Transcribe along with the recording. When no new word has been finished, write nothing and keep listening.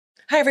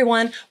Hi,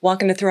 everyone.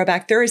 Welcome to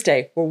Throwback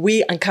Thursday, where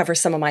we uncover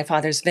some of my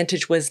father's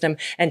vintage wisdom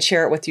and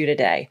share it with you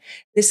today.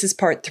 This is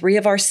part 3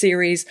 of our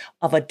series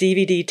of a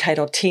DVD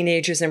titled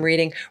Teenagers and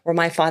Reading, where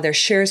my father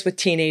shares with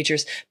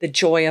teenagers the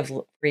joy of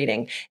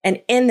reading.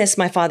 And in this,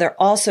 my father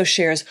also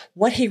shares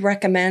what he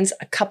recommends,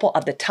 a couple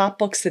of the top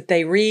books that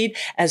they read,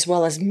 as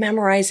well as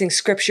memorizing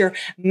scripture,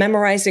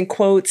 memorizing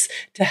quotes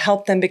to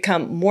help them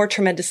become more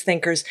tremendous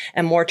thinkers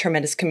and more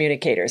tremendous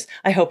communicators.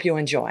 I hope you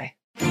enjoy.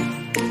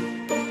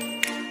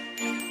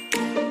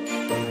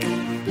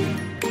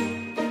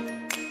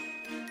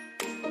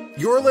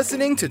 You're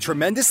listening to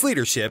Tremendous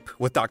Leadership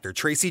with Dr.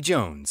 Tracy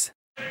Jones.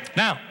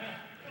 Now,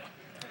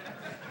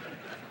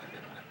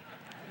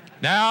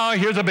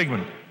 here's a big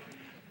one.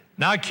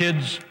 Now,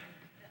 kids,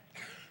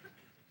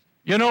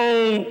 you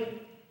know,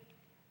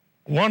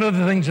 one of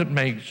the things that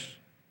makes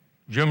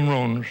Jim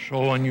Rohn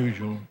so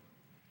unusual,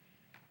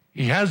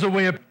 he has a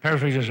way of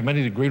paraphrasing many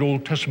of the great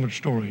Old Testament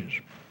stories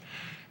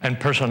and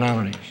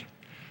personalities.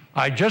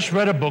 I just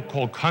read a book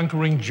called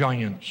Conquering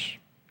Giants,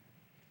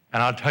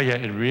 and I'll tell you,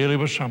 it really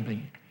was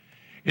something.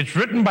 It's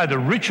written by the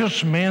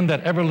richest man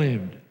that ever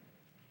lived.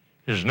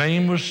 His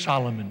name was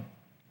Solomon.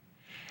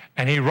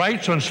 And he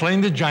writes on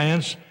slaying the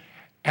giants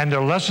and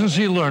the lessons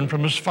he learned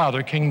from his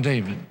father, King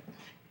David.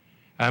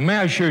 And may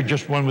I share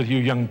just one with you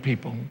young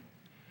people?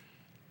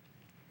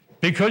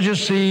 Because you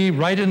see,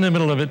 right in the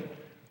middle of it,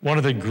 one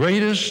of the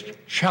greatest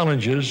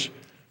challenges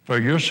for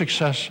your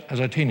success as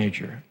a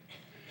teenager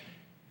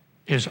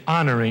is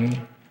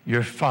honoring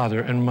your father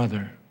and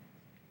mother.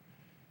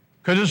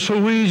 Because it's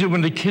so easy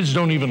when the kids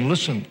don't even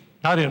listen.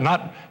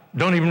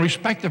 Don't even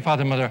respect their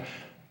father and mother,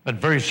 but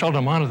very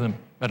seldom honor them.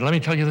 But let me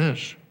tell you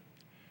this.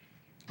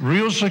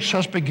 Real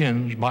success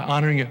begins by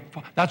honoring your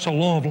father. That's a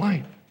law of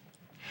life.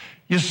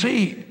 You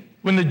see,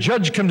 when the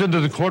judge comes into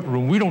the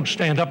courtroom, we don't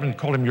stand up and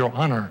call him Your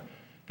Honor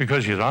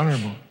because he's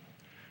honorable.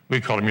 We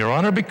call him Your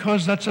Honor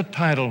because that's a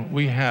title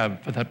we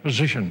have for that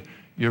position,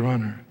 Your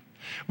Honor.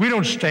 We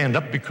don't stand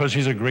up because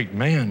he's a great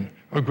man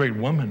or a great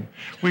woman.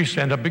 We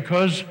stand up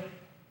because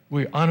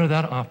we honor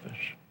that office.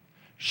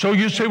 So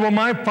you say, well,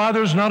 my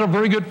father's not a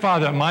very good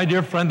father. My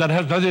dear friend, that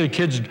has nothing to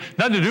kids,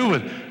 nothing to do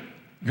with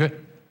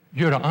good.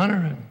 You're to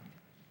honor him.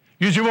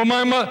 You say, well,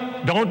 my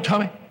mother, don't tell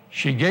me.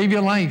 She gave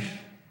you life.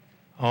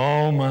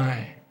 Oh,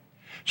 my.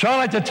 So I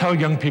like to tell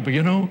young people,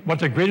 you know what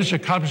the greatest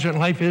accomplishment in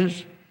life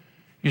is?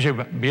 You say,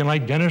 being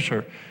like Dennis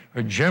or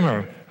Jim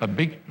or a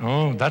big,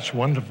 oh, that's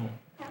wonderful.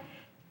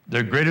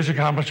 The greatest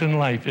accomplishment in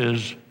life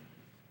is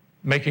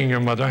making your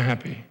mother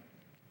happy.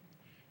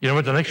 You know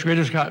what the next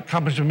greatest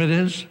accomplishment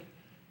is?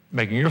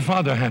 Making your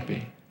father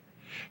happy.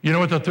 You know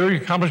what the third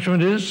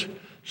accomplishment is?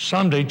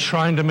 Someday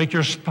trying to make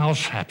your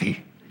spouse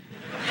happy.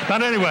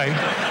 But anyway,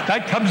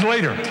 that comes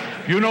later.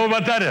 You know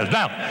what that is.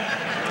 Now,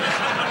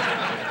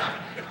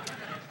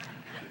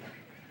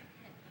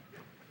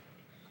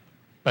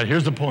 but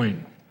here's the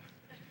point.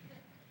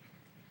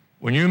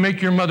 When you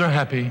make your mother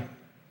happy,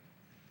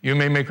 you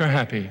may make her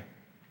happy.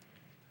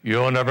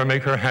 You'll never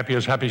make her happy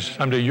as happy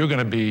someday you're going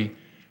to be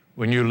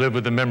when you live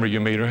with the memory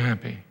you made her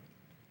happy.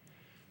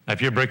 Now,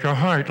 if you break her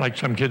heart, like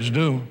some kids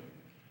do,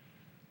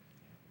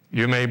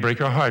 you may break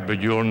her heart,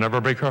 but you'll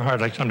never break her heart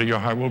like someday your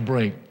heart will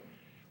break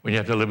when you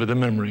have to live with the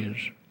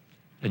memories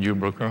that you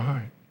broke her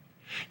heart.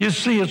 You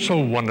see, it's so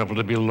wonderful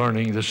to be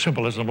learning the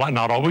simplest of life,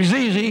 not always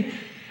easy.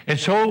 And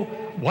so,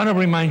 I want to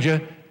remind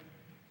you,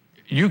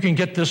 you can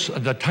get this,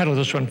 the title of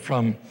this one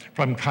from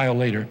Kyle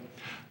later,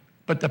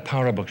 but The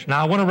Power of Books.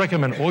 Now, I want to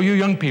recommend all you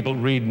young people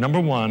read,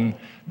 number 1,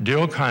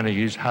 Dale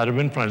Carnegie's How to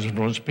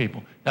Influence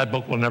People. That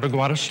book will never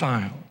go out of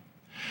style.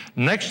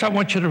 Next, I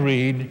want you to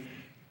read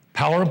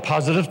Power of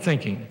Positive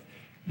Thinking.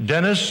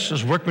 Dennis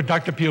has worked with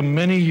Dr. Peel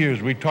many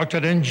years. We talked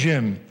about it in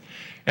gym.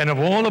 And of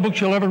all the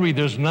books you'll ever read,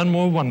 there's none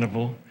more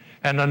wonderful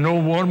and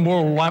no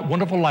more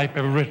wonderful life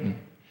ever written.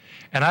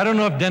 And I don't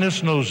know if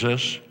Dennis knows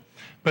this,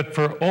 but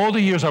for all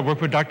the years I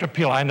worked with Dr.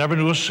 Peel, I never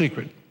knew a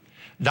secret.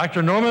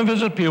 Dr. Norman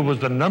Vincent Peale was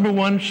the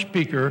 #1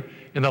 speaker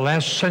in the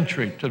last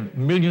century to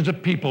millions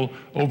of people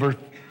over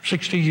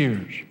 60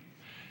 years.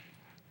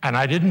 And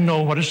I didn't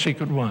know what his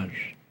secret was.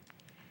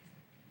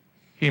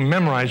 He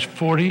memorized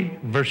 40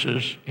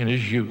 verses in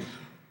his youth.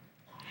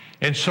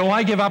 And so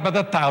I give out by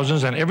the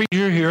thousands, and every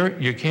year here,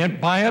 you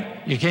can't buy it,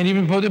 you can't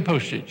even put in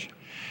postage.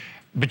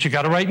 But you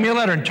got to write me a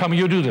letter and tell me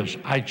you'll do this.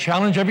 I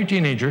challenge every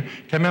teenager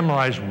to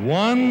memorize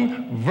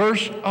 1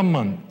 verse a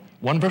month.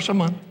 1 verse a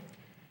month.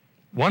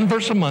 1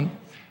 verse a month.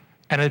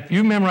 And if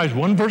you memorize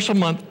 1 verse a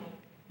month,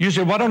 you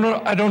say, well,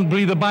 I don't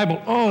believe the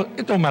Bible. Oh,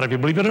 it don't matter if you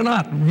believe it or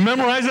not.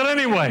 Memorize it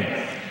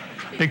anyway.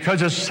 Because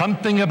there's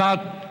something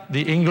about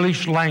the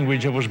English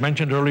language that was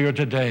mentioned earlier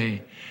today.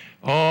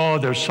 Oh,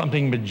 there's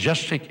something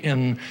majestic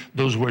in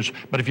those words.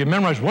 But if you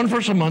memorize 1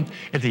 verse a month,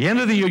 at the end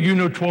of the year, you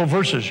know 12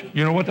 verses.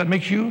 You know what that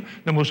makes you?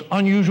 The most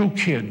unusual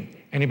kid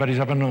anybody's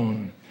ever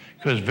known.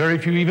 Because very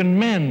few, even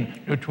men,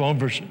 know 12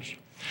 verses.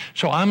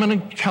 So I'm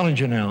going to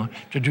challenge you now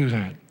to do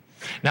that.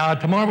 Now,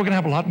 tomorrow we're going to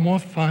have a lot more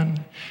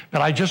fun,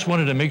 but I just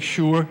wanted to make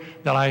sure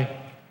that I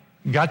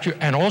got you.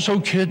 And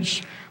also,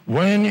 kids,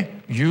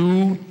 when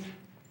you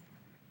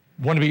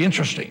want to be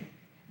interesting,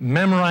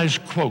 Memorize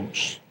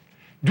quotes.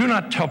 Do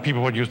not tell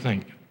people what you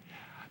think,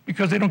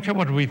 because they don't care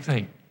what we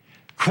think.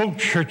 Quote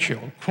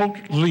Churchill, quote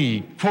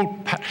Lee,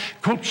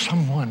 quote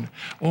someone.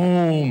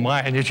 Oh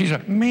my, and she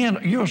said, man,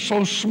 you're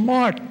so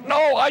smart.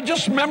 No, I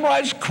just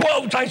memorized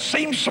quotes. I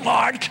seem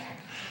smart.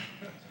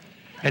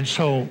 And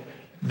so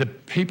the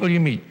people you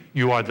meet,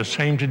 you are the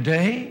same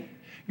today,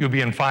 you'll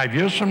be in 5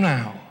 years from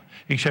now,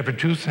 except for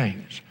two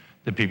things: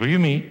 the people you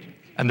meet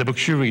and the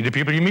books you read. The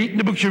people you meet and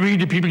the books you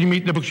read, the people you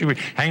meet and the books you read.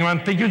 Hang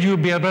around thinkers, you will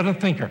be a better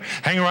thinker.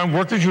 Hang around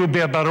workers, you will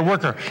be a better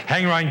worker.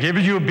 Hang around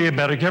givers, you will be a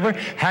better giver.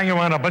 Hang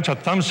around a bunch of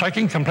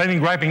thumb-sucking, complaining,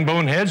 griping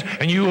boneheads,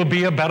 and you will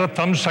be a better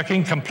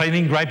thumb-sucking,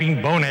 complaining,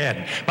 griping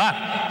bonehead. But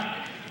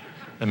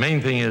the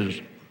main thing is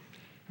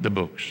the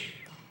books.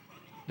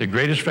 The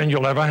greatest friend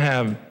you'll ever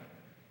have,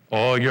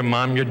 or your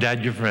mom, your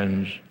dad, your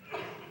friends.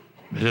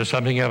 Is there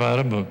something about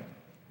a book?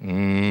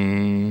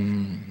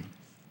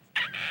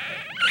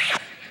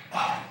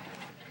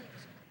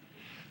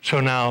 So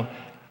now,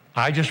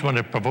 I just want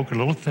to provoke a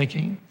little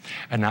thinking,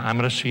 and now I'm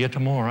going to see you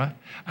tomorrow.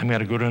 I'm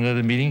going to go to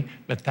another meeting,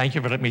 but thank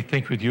you for letting me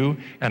think with you,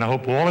 and I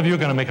hope all of you are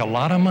going to make a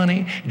lot of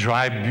money,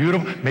 drive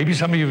beautiful, maybe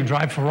some of you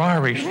drive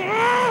Ferraris,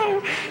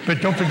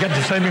 but don't forget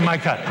to send me my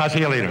cut. I'll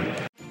see you later.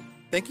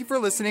 Thank you for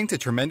listening to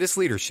Tremendous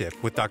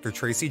Leadership with Dr.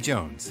 Tracy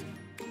Jones.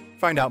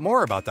 Find out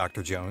more about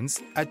Dr.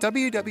 Jones at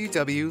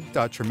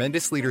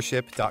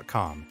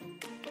www.tremendousleadership.com.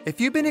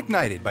 If you've been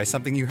ignited by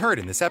something you heard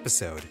in this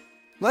episode,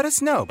 let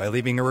us know by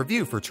leaving a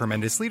review for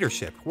Tremendous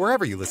Leadership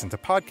wherever you listen to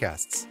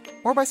podcasts,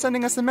 or by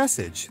sending us a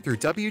message through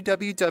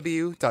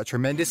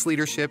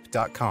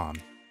www.tremendousleadership.com.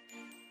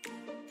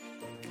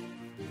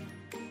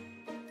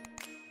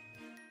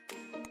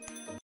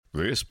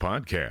 This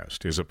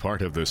podcast is a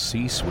part of the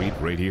C-Suite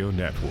Radio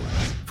Network.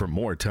 For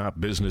more top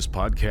business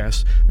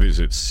podcasts,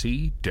 visit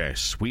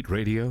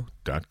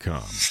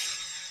c-suiteradio.com.